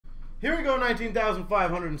Here we go,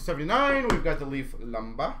 19,579. We've got the Leaf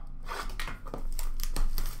Lumber.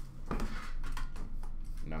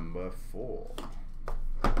 Number 4.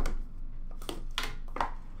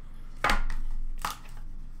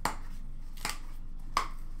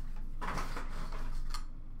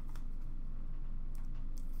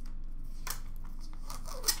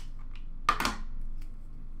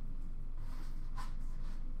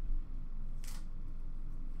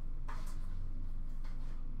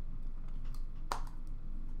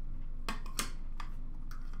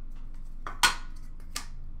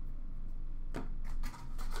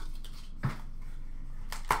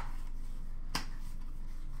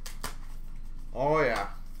 Oh yeah,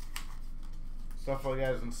 stuff like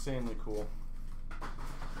that is insanely cool.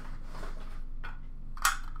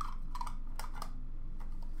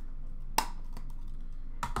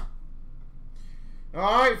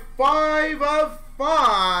 All right, 5 of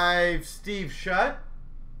 5, Steve Shutt.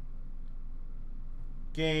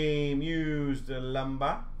 Game used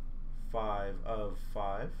lumber, 5 of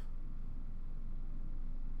 5.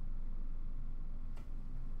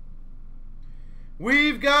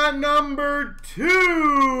 We've got number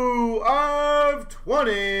 2 of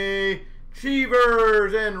 20,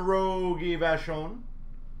 Cheevers and Rogie Vachon,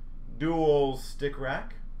 dual stick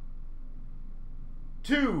rack.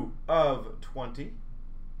 2 of 20.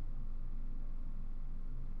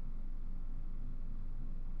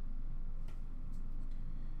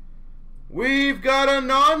 We've got a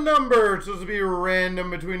non-number, so this will be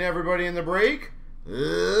random between everybody in the break.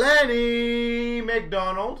 Lenny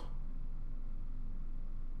McDonald.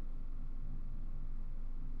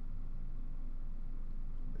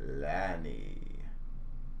 Lanny.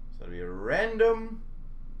 So that'll be a random.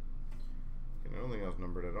 I don't think I was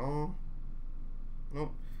numbered at all.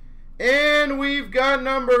 Nope. And we've got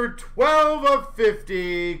number 12 of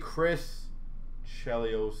 50, Chris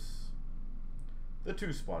Chelios. The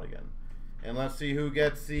 2 spot again. And let's see who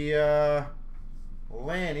gets the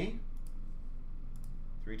Lanny.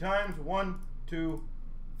 3 times. 1, 2,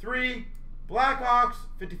 3. Blackhawks,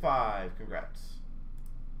 55. Congrats.